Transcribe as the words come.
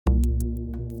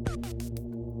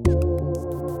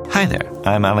Hi there,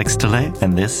 I'm Alex DeLay,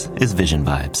 and this is Vision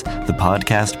Vibes, the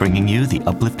podcast bringing you the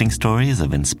uplifting stories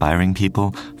of inspiring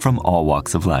people from all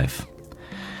walks of life.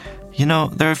 You know,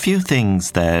 there are a few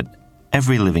things that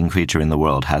every living creature in the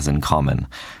world has in common.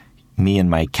 Me and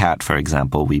my cat, for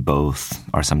example, we both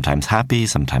are sometimes happy,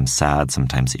 sometimes sad,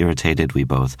 sometimes irritated. We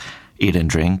both eat and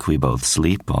drink, we both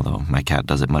sleep, although my cat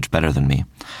does it much better than me.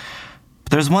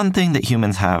 There's one thing that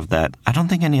humans have that I don't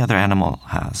think any other animal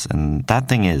has, and that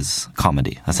thing is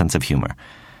comedy, a sense of humor.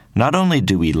 Not only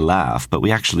do we laugh, but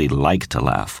we actually like to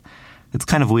laugh. It's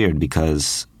kind of weird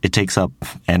because it takes up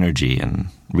energy and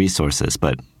resources,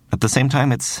 but at the same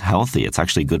time, it's healthy. It's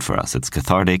actually good for us. It's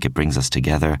cathartic, it brings us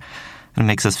together, and it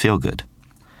makes us feel good.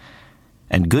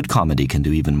 And good comedy can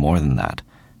do even more than that.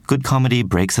 Good comedy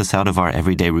breaks us out of our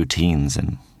everyday routines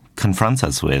and confronts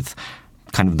us with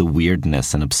kind of the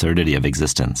weirdness and absurdity of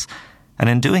existence. And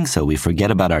in doing so, we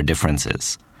forget about our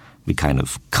differences. We kind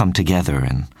of come together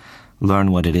and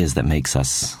learn what it is that makes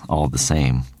us all the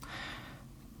same.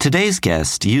 Today's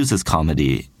guest uses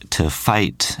comedy to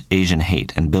fight Asian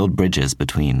hate and build bridges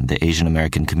between the Asian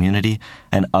American community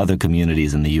and other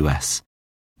communities in the U.S.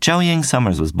 Jiaoying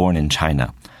Summers was born in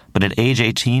China, but at age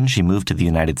 18, she moved to the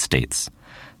United States.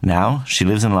 Now, she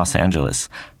lives in Los Angeles,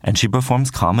 and she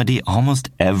performs comedy almost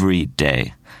every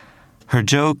day. Her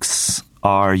jokes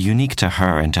are unique to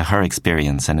her and to her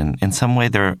experience, and in some way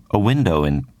they're a window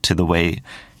into the way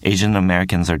Asian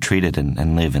Americans are treated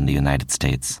and live in the United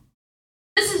States.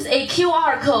 This is a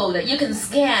QR code you can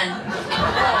scan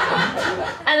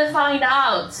and find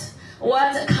out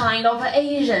what kind of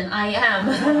Asian I am.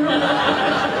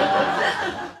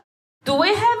 Do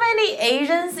we have any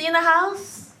Asians in the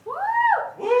house?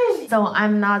 So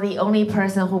I'm not the only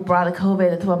person who brought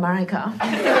COVID to America.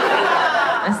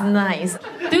 That's nice.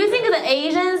 Do you think the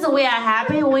Asians, we are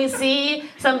happy when we see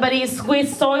somebody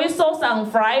squeeze soy sauce on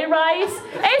fried rice?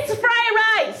 It's fried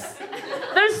rice.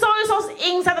 There's soy sauce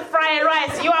inside the fried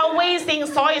rice. You are wasting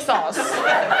soy sauce.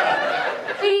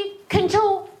 We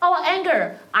control our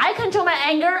anger. I control my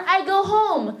anger. I go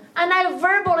home and I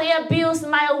verbally abuse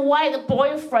my white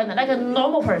boyfriend like a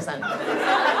normal person.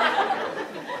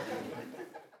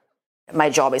 My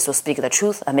job is to speak the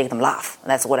truth and make them laugh.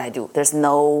 That's what I do. There's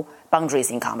no boundaries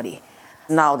in comedy.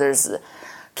 Now there's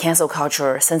cancel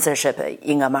culture, censorship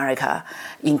in America,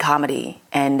 in comedy,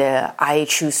 and I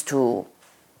choose to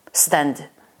stand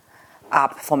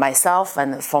up for myself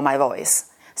and for my voice.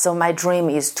 So my dream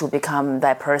is to become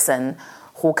that person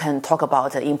who can talk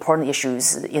about important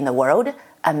issues in the world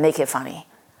and make it funny.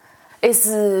 It's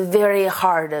very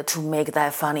hard to make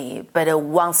that funny, but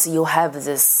once you have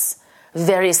this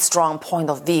very strong point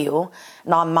of view,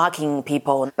 not mocking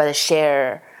people, but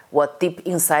share what deep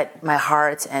inside my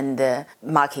heart and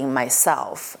mocking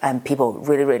myself, and people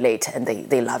really relate and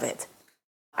they love it.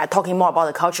 Talking more about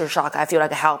the culture shock, I feel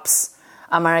like it helps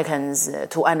Americans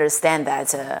to understand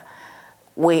that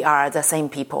we are the same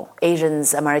people.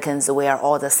 Asians, Americans, we are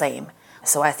all the same.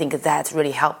 So I think that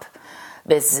really helped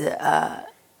with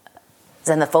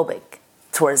xenophobic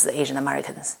towards the Asian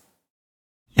Americans.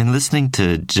 In listening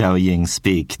to Jiaoying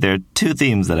speak, there are two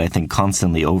themes that I think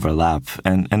constantly overlap,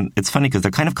 and it's funny because they're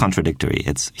kind of contradictory.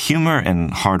 It's humor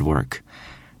and hard work.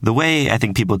 The way I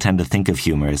think people tend to think of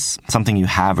humor is something you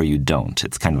have or you don't.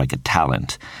 It's kind of like a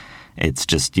talent. It's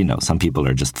just, some people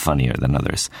are just funnier than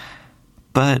others.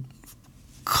 But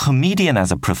comedian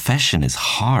as a profession is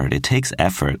hard. It takes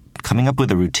effort. Coming up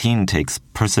with a routine takes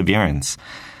perseverance.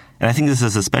 And I think this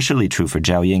is especially true for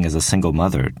Jiaoying as a single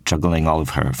mother, juggling all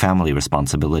of her family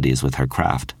responsibilities with her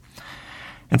craft.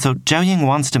 And so Jiaoying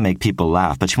wants to make people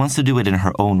laugh, but she wants to do it in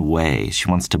her own way. She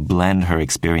wants to blend her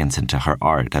experience into her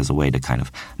art as a way to kind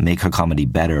of make her comedy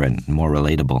better and more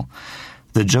relatable.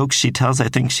 The jokes she tells, I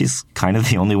think she's kind of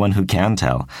the only one who can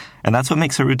tell. And that's what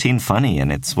makes her routine funny,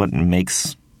 and it's what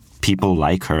makes people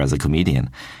like her as a comedian.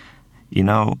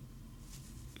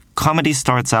 Comedy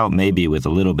starts out maybe with a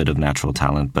little bit of natural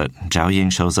talent, but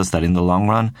Jiaoying shows us that in the long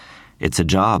run, it's a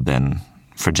job, and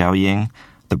for Jiaoying,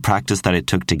 the practice that it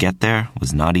took to get there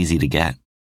was not easy to get.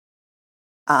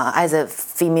 As a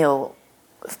female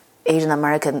Asian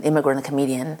American immigrant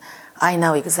comedian, I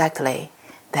know exactly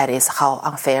that is how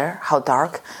unfair, how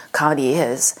dark comedy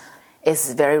is.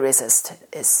 It's very racist.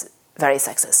 It's very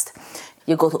sexist.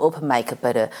 You go to open mic,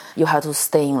 but you have to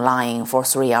stay in line for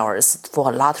 3 hours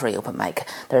for a lottery open mic.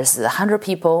 There's 100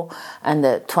 people and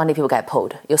 20 people get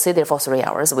pulled. You sit there for 3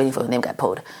 hours waiting for your name to get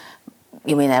pulled.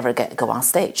 You may never go on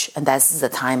stage, and that's the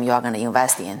time you are going to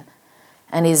invest in.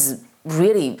 And it's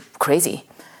really crazy.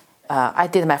 I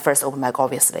did my first open mic,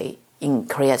 obviously, in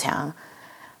Koreatown,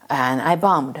 and I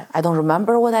bombed. I don't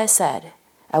remember what I said.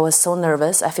 I was so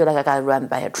nervous. I feel like I got run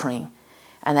by a train.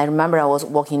 And I remember I was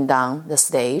walking down the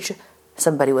stage.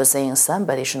 Somebody was saying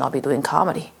somebody should not be doing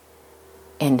comedy.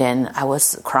 And then I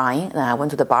was crying, and I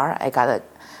went to the bar. I got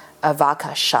a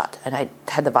vodka shot, and I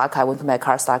had the vodka. I went to my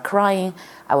car, started crying.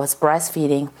 I was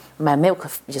breastfeeding. My milk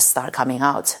just started coming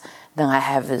out. Then I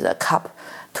have a cup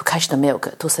to catch the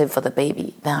milk to save for the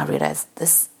baby. Then I realized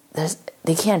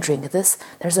they can't drink this.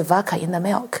 There's a vodka in the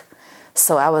milk.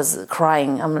 So I was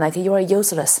crying. I'm like, you are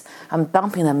useless. I'm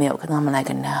dumping the milk. And I'm like,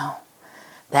 no,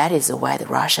 that is a White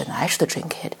Russian. I should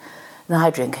drink it. Then I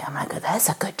drink it. I'm like, that's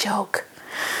a good joke.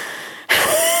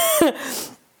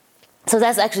 So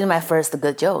that's actually my first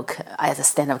good joke as a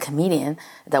stand-up comedian,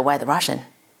 the White Russian.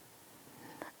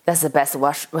 That's the best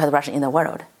White Russian in the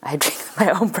world. I drink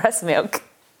my own breast milk.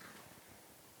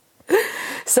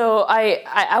 So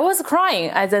I was crying,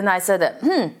 and then I said,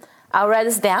 I'll write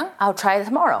this down. I'll try it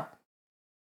tomorrow.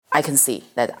 I can see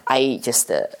that I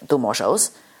just do more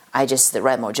shows. I just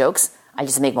write more jokes. I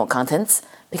just make more contents,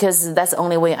 because that's the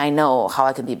only way I know how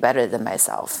I can be better than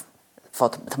myself for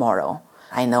tomorrow.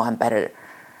 I know I'm better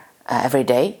every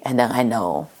day, and then I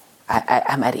know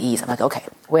I'm at ease. I'm like, okay,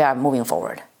 we are moving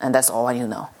forward, and that's all I need to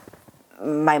know.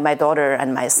 My daughter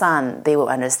and my son, they will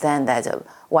understand that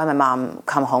why my mom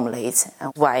come home late,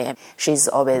 and why she's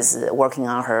always working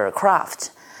on her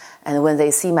craft. And when they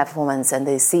see my performance and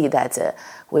they see that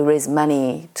we raise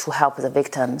money to help the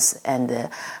victims, and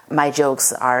my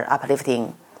jokes are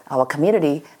uplifting our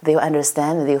community, they'll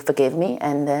understand, they'll forgive me,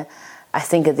 and I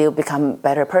think they'll become a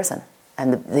better person.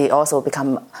 And they also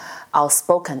become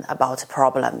outspoken about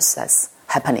problems that's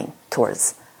happening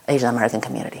towards Asian American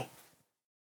community.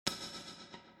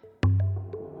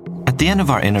 At the end of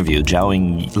our interview,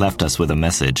 Jiaoying left us with a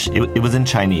message. It was in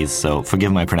Chinese, so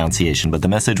forgive my pronunciation, but the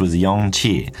message was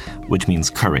yongqi, which means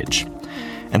courage.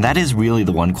 And that is really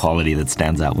the one quality that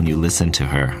stands out when you listen to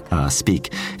her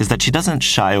speak, is that she doesn't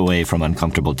shy away from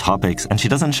uncomfortable topics, and she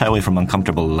doesn't shy away from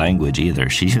uncomfortable language either.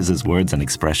 She uses words and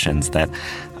expressions that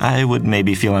I would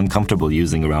maybe feel uncomfortable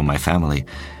using around my family.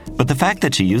 But the fact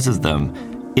that she uses them,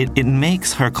 it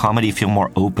makes her comedy feel more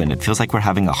open. It feels like we're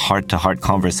having a heart-to-heart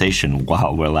conversation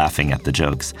while we're laughing at the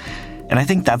jokes. And I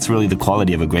think that's really the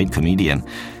quality of a great comedian.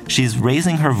 She's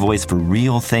raising her voice for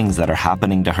real things that are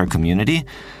happening to her community,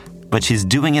 but she's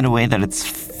doing it in a way that it's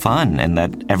fun and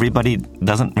that everybody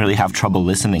doesn't really have trouble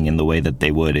listening in the way that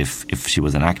they would if she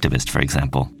was an activist, for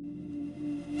example.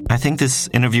 I think this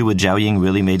interview with Jiaoying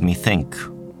really made me think,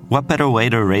 what better way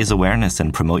to raise awareness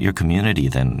and promote your community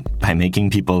than by making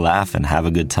people laugh and have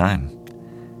a good time?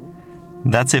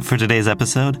 That's it for today's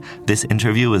episode. This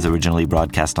interview was originally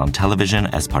broadcast on television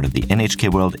as part of the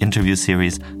NHK World interview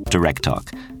series, Direct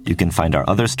Talk. You can find our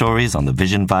other stories on the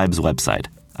Vision Vibes website.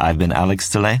 I've been Alex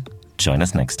Stille. Join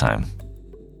us next time.